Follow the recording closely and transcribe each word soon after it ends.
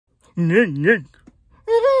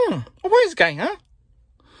Oh, where's this guy, huh?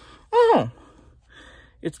 Oh,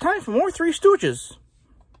 it's time for more Three Stooges.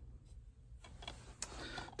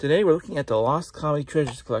 Today we're looking at the Lost Comedy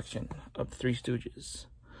Treasures collection of the Three Stooges.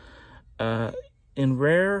 In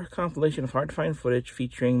rare compilation of hard-to-find footage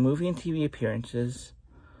featuring movie and TV appearances,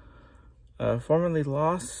 formerly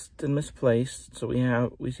lost and misplaced. So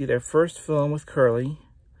we see their first film with Curly,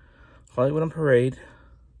 Hollywood on Parade.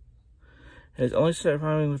 His only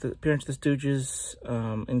surviving with the appearance of the Stooges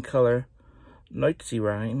in color, Noisy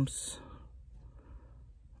Rhymes.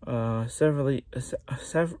 Several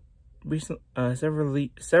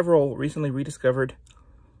recently rediscovered.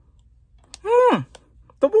 The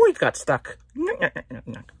boys got stuck.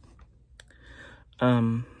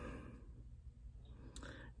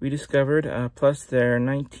 Rediscovered, plus their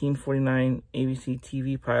 1949 ABC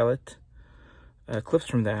TV pilot. Clips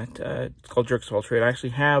from that. It's called Jerks of All Trade. I actually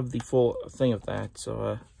have the full thing of that,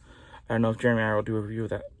 so I don't know if Jeremy and I will do a review of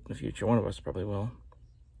that in the future. One of us probably will.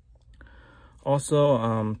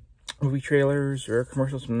 Also, movie trailers or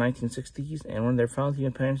commercials from the 1960s, and one of their founding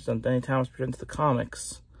appearances on Danny Thomas Presents the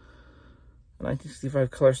Comics, a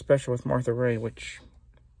 1965 color special with Martha Ray, which,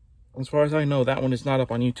 as far as I know, that one is not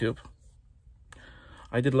up on YouTube.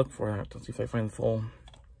 I did look for that to see if I find the full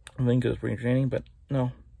link. It was pretty entertaining, but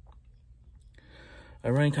no.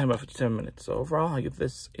 Running time about 57 minutes. So overall, I give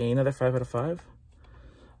this another 5 out of 5.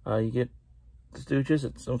 You get the Stooges.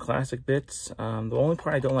 It's some classic bits. The only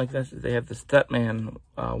part I don't like is they have the Stuntman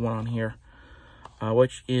one on here,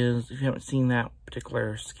 which is, if you haven't seen that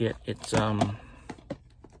particular skit, it's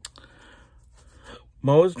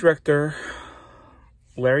Moe's director,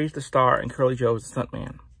 Larry's the star, and Curly Joe is the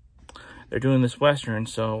stuntman. They're doing this Western,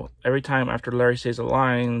 so every time after Larry says the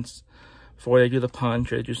lines, before they do the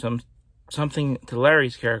punch or they do something to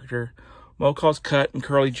Larry's character, Moe calls cut, and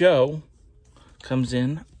Curly Joe comes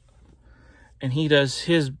in, and he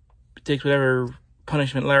takes whatever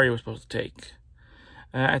punishment Larry was supposed to take.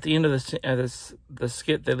 At the end of the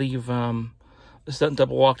skit, they leave the stunt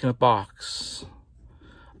double walked in a box,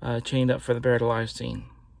 chained up for the buried alive scene.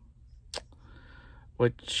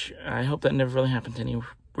 Which I hope that never really happened to any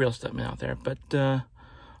real stuntmen out there. But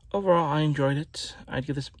overall, I enjoyed it. I'd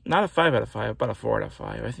give this not a 5 out of 5, but a 4 out of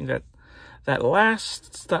 5. I think that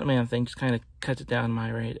last stuntman thing just kind of cuts it down my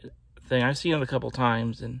rate thing. I've seen it a couple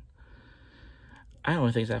times, and I don't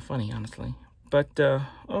really think it's that funny, honestly. But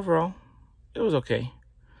overall, it was okay.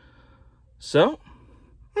 So,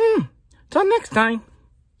 till next time.